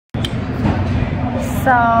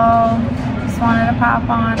So, just wanted to pop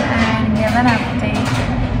on and give an update.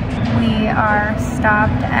 We are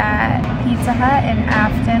stopped at Pizza Hut in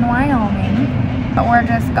Afton, Wyoming, but we're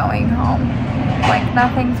just going home. Like,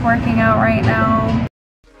 nothing's working out right now.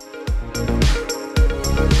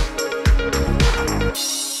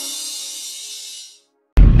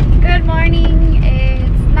 Good morning,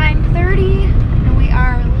 it's 9:30 and we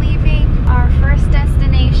are leaving our first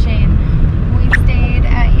destination. We stayed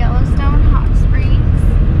at Yellowstone Hot Springs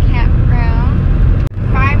Campground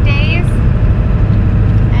 5 days,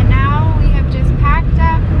 and now we have just packed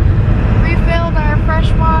up, refilled our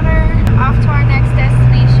fresh water, off to our next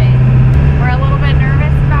destination. We're a little bit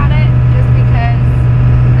nervous about it just because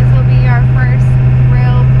this will be our first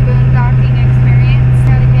real boondocking experience.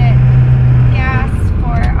 Gotta get gas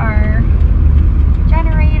for our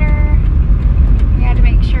generator. We had to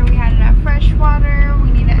make sure we had enough fresh water.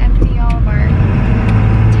 We need to empty all of our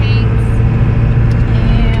tanks.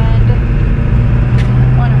 And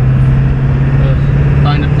what else?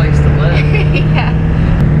 Find a place to live. Yeah.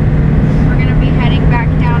 We're gonna be heading back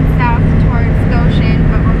down south towards Goshen,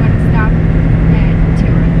 but we're gonna stop at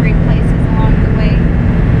 2 or 3 places along the way,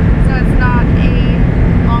 so it's not a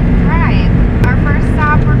long drive. Our first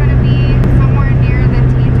stop, we're gonna be somewhere near the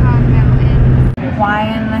Teton Mountains. Why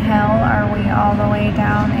in the hell are we all the way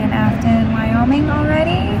down in Afton, Wyoming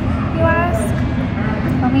already, you ask?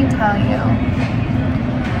 Let me tell you.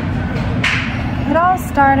 It all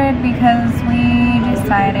started because we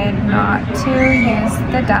decided not to use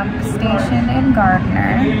the dump station in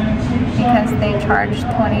Gardner because they charged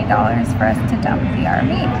 $20 for us to dump the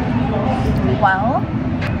RV. Well,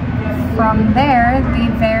 from there, the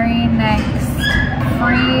very next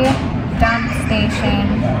free dump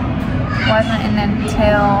station wasn't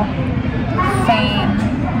until Fane,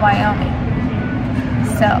 Wyoming.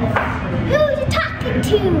 So, Who are you talking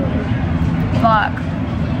to? vlog.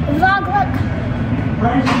 Vlog, look.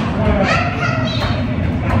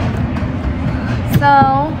 So,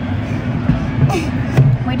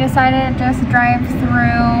 we decided to just drive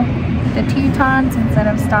through the Tetons instead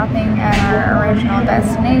of stopping at our original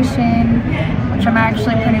destination, which I'm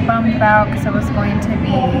actually pretty bummed about because it was going to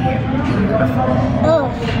be beautiful. Oh,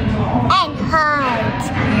 and hot.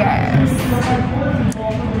 Yes.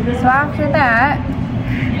 So after that,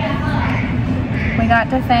 we got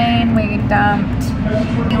to Fane, we dumped,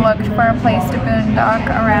 we looked for a place to boondock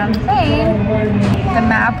around Fane. The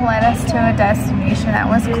map led us to a destination that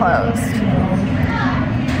was closed.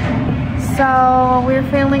 So we're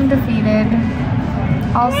feeling defeated.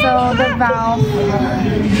 Also, the valve,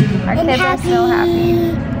 our kids are still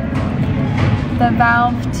happy. The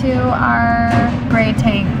valve to our gray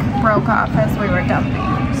tank broke off as we were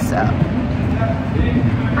dumping, so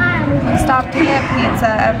we stopped to get pizza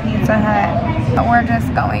at Pizza Hut, but we're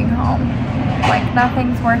just going home. Like,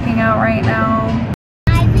 nothing's working out right now.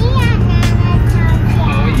 Oh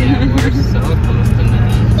yeah, we're so close to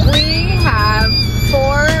NOOBS. We have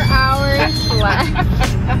 4 hours left.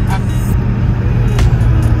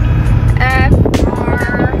 F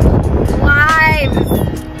our lives.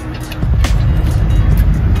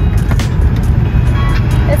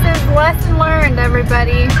 This is lesson learned,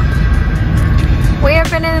 everybody. We have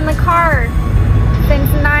been in the car since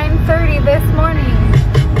 9:30 this morning.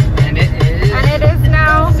 And it is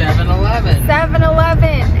now 7-Eleven.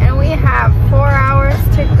 7-Eleven, and we have 4 hours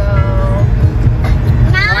to go.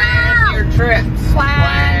 Plan your trips.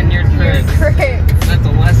 Plan your trips. trips. That's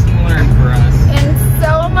a lesson learned for us. In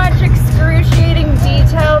so much excruciating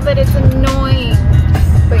detail that it's annoying,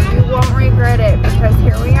 but you won't regret it because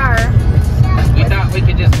here we are. We thought we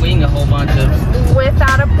could just wing a whole bunch of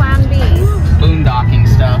Without a plan B. boondocking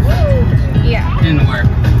stuff. Yeah. Didn't work.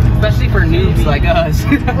 Especially for noobs like us.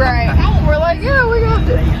 Right. We're like, yeah, we got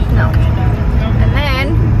this. No. And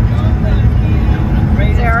then,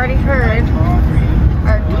 as I already heard,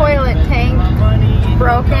 our toilet tank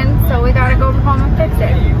broken, so we gotta go home and fix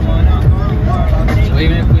it. So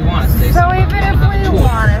even if we want to stay So somewhere, even if we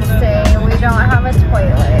want to stay, we don't have a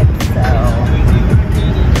toilet, so.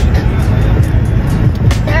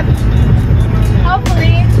 Yep.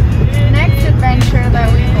 Hopefully, next adventure that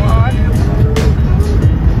we vlog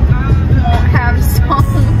won't have so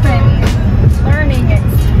many learning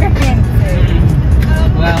experiences.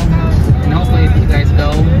 Well, and hopefully if you guys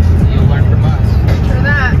go, you'll learn from us. True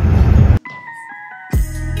that.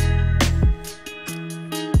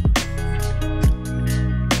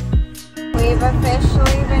 We've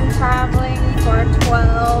officially been traveling for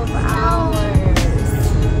 12 hours.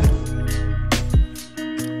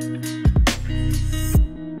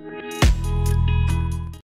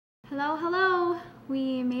 Hello, hello.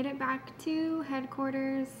 We made it back to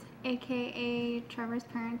headquarters, aka Trevor's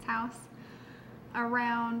parents' house,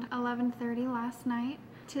 around 11:30 last night.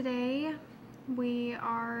 Today we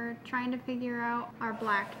are trying to figure out our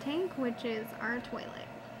black tank, which is our toilet.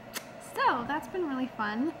 So that's been really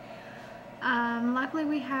fun. Luckily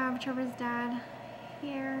we have Trevor's dad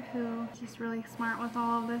here who's just really smart with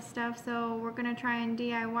all of this stuff, so we're gonna try and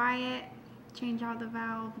DIY it, change out the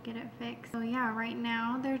valve, get it fixed. So yeah, right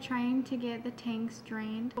now they're trying to get the tanks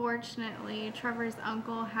drained. Fortunately, Trevor's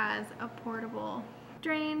uncle has a portable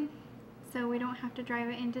drain, so we don't have to drive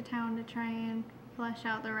it into town to try and flush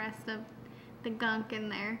out the rest of the gunk in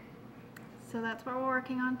there. So that's what we're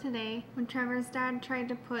working on today. When Trevor's dad tried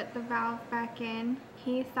to put the valve back in,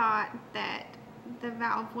 he thought that the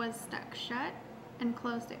valve was stuck shut and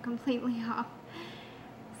closed it completely off.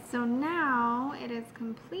 So now it is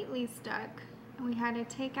completely stuck. We had to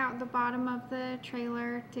take out the bottom of the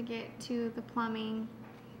trailer to get to the plumbing,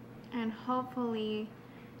 and hopefully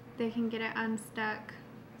they can get it unstuck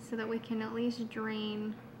so that we can at least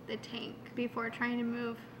drain the tank before trying to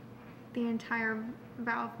move the entire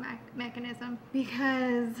valve mechanism,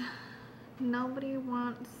 because nobody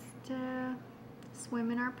wants to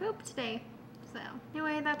swim in our poop today. So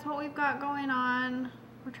anyway, that's what we've got going on.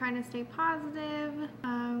 We're trying to stay positive.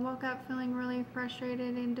 Woke up feeling really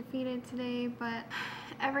frustrated and defeated today, but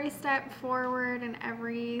every step forward and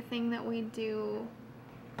everything that we do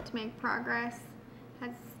to make progress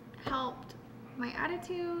has helped my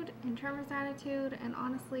attitude and Trevor's attitude, and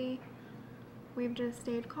honestly, we've just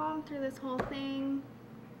stayed calm through this whole thing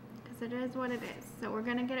because it is what it is. So we're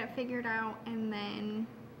gonna get it figured out and then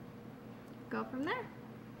go from there.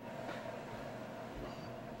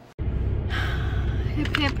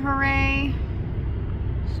 Hip hip hooray.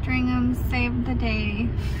 Stringham saved the day.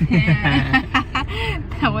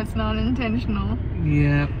 That was not intentional.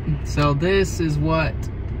 Yeah, so this is what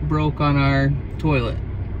broke on our toilet.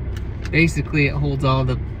 Basically, it holds all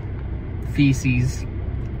the feces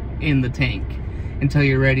in the tank until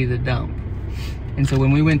you're ready to dump. And so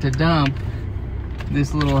when we went to dump,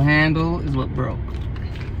 this little handle is what broke.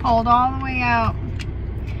 Pulled all the way out.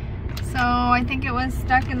 So I think it was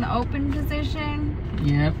stuck in the open position.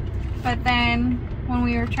 Yep. But then when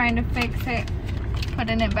we were trying to fix it,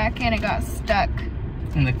 putting it back in, it got stuck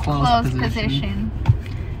In the closed position.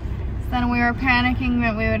 So then we were panicking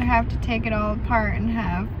that we would have to take it all apart and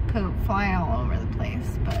have poop fly all over the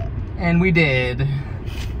place, but... And we did.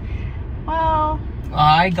 Well...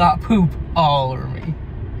 I got poop all over me.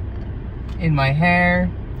 In my hair,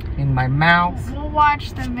 in my mouth. We'll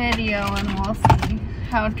watch the video and we'll see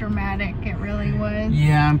how dramatic it really was.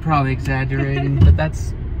 Yeah, I'm probably exaggerating, but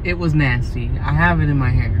it was nasty. I have it in my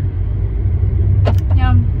hair.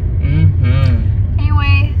 Yum.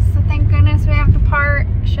 Anyway, so thank goodness we have the part.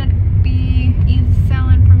 Should be easy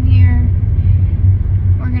selling from here.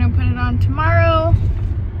 We're gonna put it on tomorrow.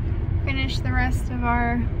 Finish the rest of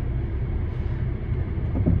our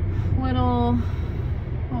little,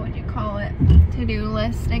 what would you call it? To-do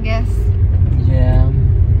list, I guess. Yeah.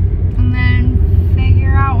 And then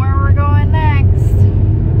figure out where we're going next.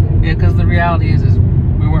 Yeah, because the reality is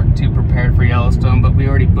we weren't too prepared for Yellowstone, but we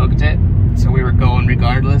already booked it, so we were going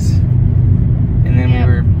regardless. And then we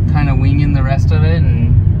were kind of winging the rest of it,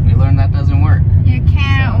 and we learned that doesn't work. You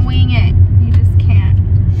can't wing it. You just can't.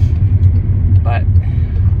 But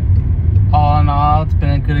all in all, it's been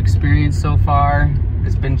a good experience so far.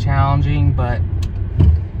 It's been challenging, but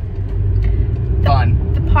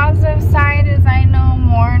fun. The positive side is I know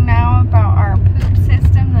more now about our poop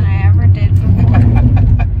system than I ever did before.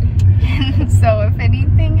 And so if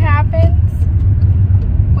anything happens,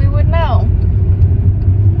 we would know.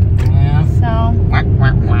 Yeah. So,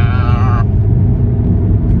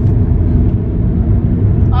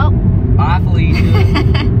 well, bye, Felicia.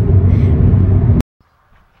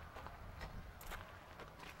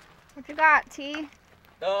 what you got, T?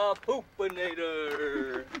 The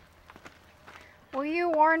Poopinator. Will you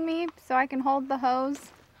warn me so I can hold the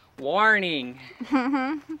hose? Warning.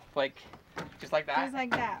 Like, just like that? Just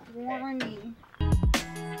like that. Warning.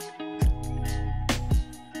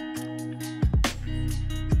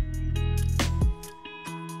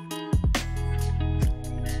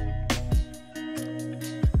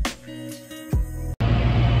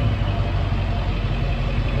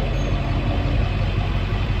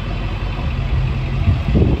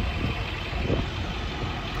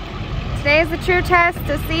 Today is the true test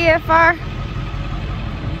to see if our...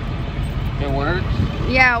 It works?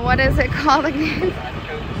 Yeah, what is it called again?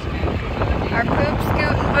 Our poop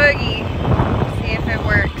scoot and boogie. See if it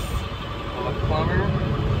works. A plumber.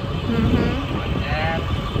 Mm-hmm. My dad.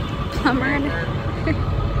 Plumber.